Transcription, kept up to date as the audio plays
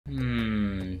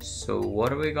So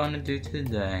what are we gonna do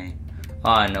today?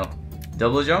 I know.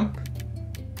 Double jump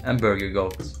and burger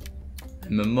goats.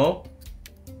 MMO?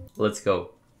 Let's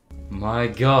go. My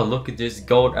god, look at this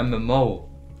gold MMO.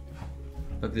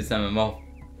 Look at this MMO.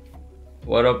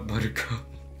 What up, buttercup?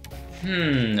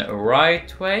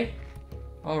 Right way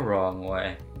or wrong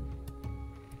way?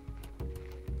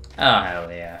 Oh,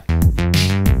 hell yeah.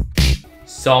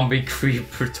 Zombie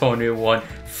Creeper 21.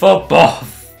 Fuck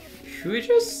off! Who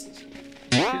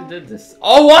did this?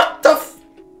 Oh, what the f—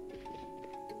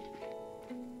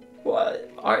 What?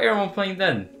 Are everyone playing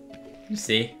then? You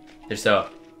see? There's a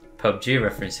PUBG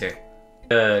reference here.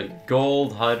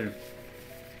 Gold harvest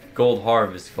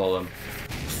column.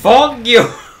 Fuck you!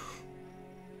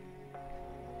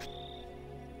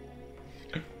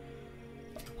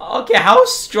 Okay, how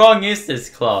strong is this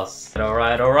class?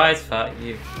 Alright, fuck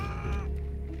you.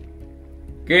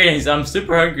 Greetings, I'm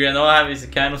super hungry and all I have is a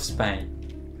can of Spain.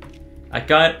 I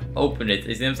can't open it.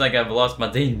 It seems like I've lost my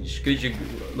dinge. Could you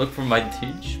look for my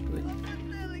dinge, please?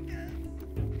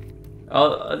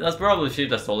 Oh, that's probably sheep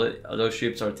that stole it. Those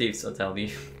sheep are thieves, I'll tell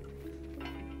you.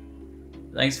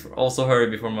 Thanks for— also hurry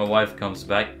before my wife comes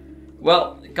back.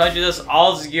 Well, can't you just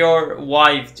ask your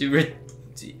wife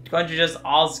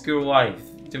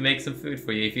to make some food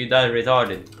for you if you die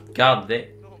retarded? God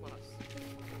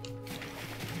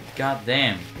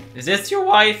damn. Is this your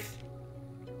wife?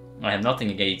 I have nothing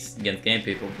against game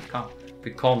people,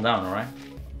 but calm down, alright?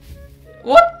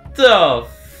 What the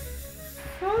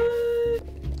fuck?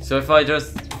 So if I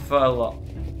just fell off—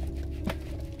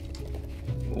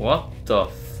 what the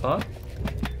fuck?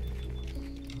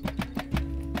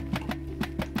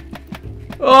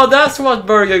 Oh, that's what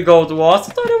Burger Gold was.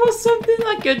 I thought it was something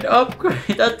like an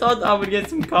upgrade. I thought I would get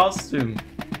some costume.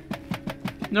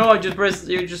 No,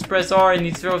 you just press R and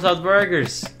it throws out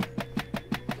burgers.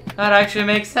 That actually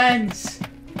makes sense.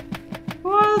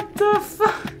 What the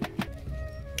fuck?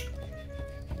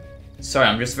 Sorry,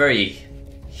 I'm just very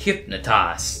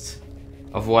hypnotized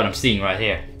of what I'm seeing right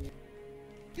here.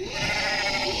 Okay,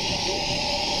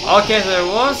 so there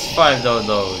was 5 of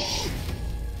those.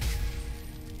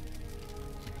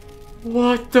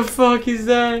 What the fuck is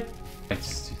that?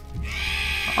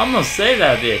 I'm gonna save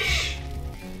that bitch.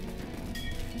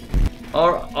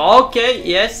 Or okay,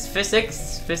 yes,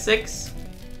 physics.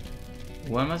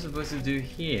 What am I supposed to do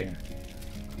here?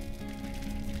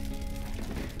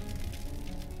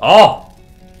 Oh!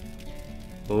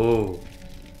 Oh.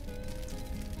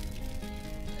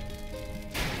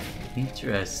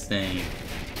 Interesting.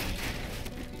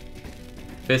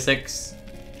 Physics.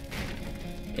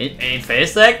 In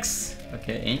physics?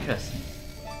 Okay, interesting.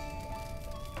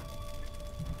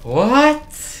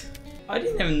 What? I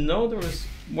didn't even know there was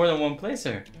more than one place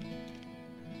here.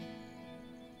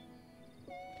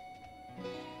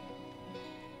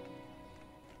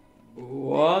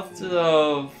 What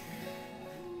the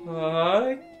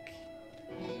fuck?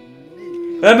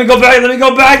 Let me go back!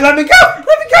 Let me go!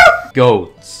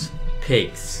 Goats,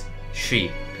 pigs,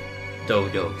 sheep,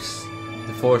 dodos.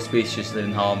 The 4 species live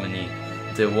in harmony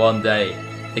until one day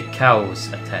the cows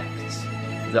attacked.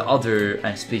 The other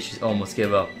species almost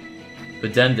gave up.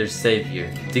 But then their savior,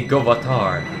 the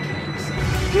Govatar,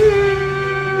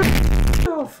 came.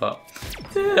 Oh fuck.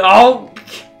 Oh!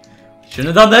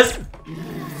 Shouldn't have done this!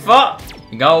 Fuck!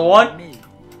 You got one?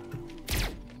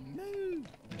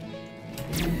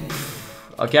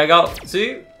 Okay, I got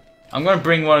 2. I'm gonna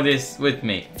bring one of these with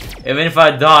me. Even if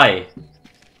I die.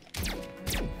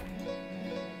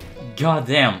 God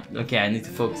damn. Okay, I need to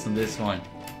focus on this one.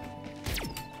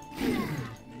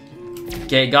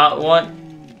 Okay, got 1.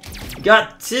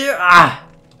 Got 2. Ah!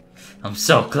 I'm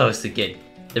so close to get.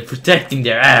 They're protecting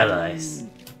their allies.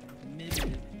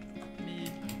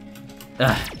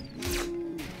 Ah.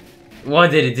 Why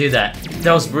did he do that?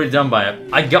 That was pretty dumb by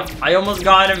him. I almost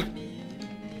got him.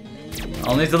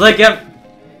 I'll need to lick him.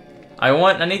 I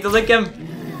need to lick him.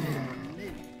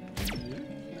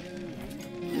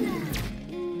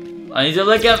 I need to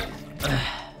lick him.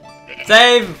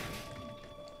 Save!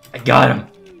 I got him.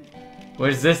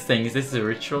 Where's this thing? Is this a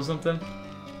ritual or something?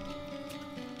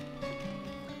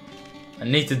 I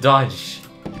need to dodge.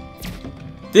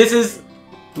 This is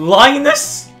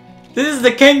Linus? This is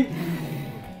the king?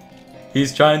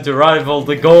 He's trying to rival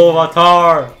the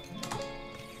Govatar.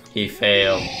 He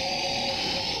failed.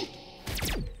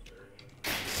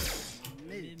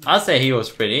 I'll say he was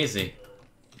pretty easy.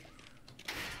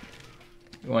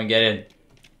 You wanna get in?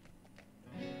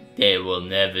 They will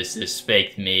never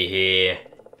suspect me here.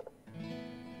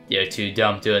 They're too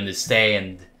dumb to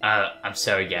understand. I'm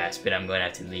sorry guys, but I'm gonna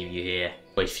have to leave you here.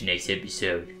 Wait for the next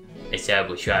episode, as I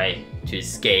will try to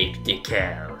escape the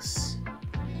cows.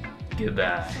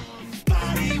 Goodbye.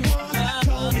 Body wanna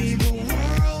tell me the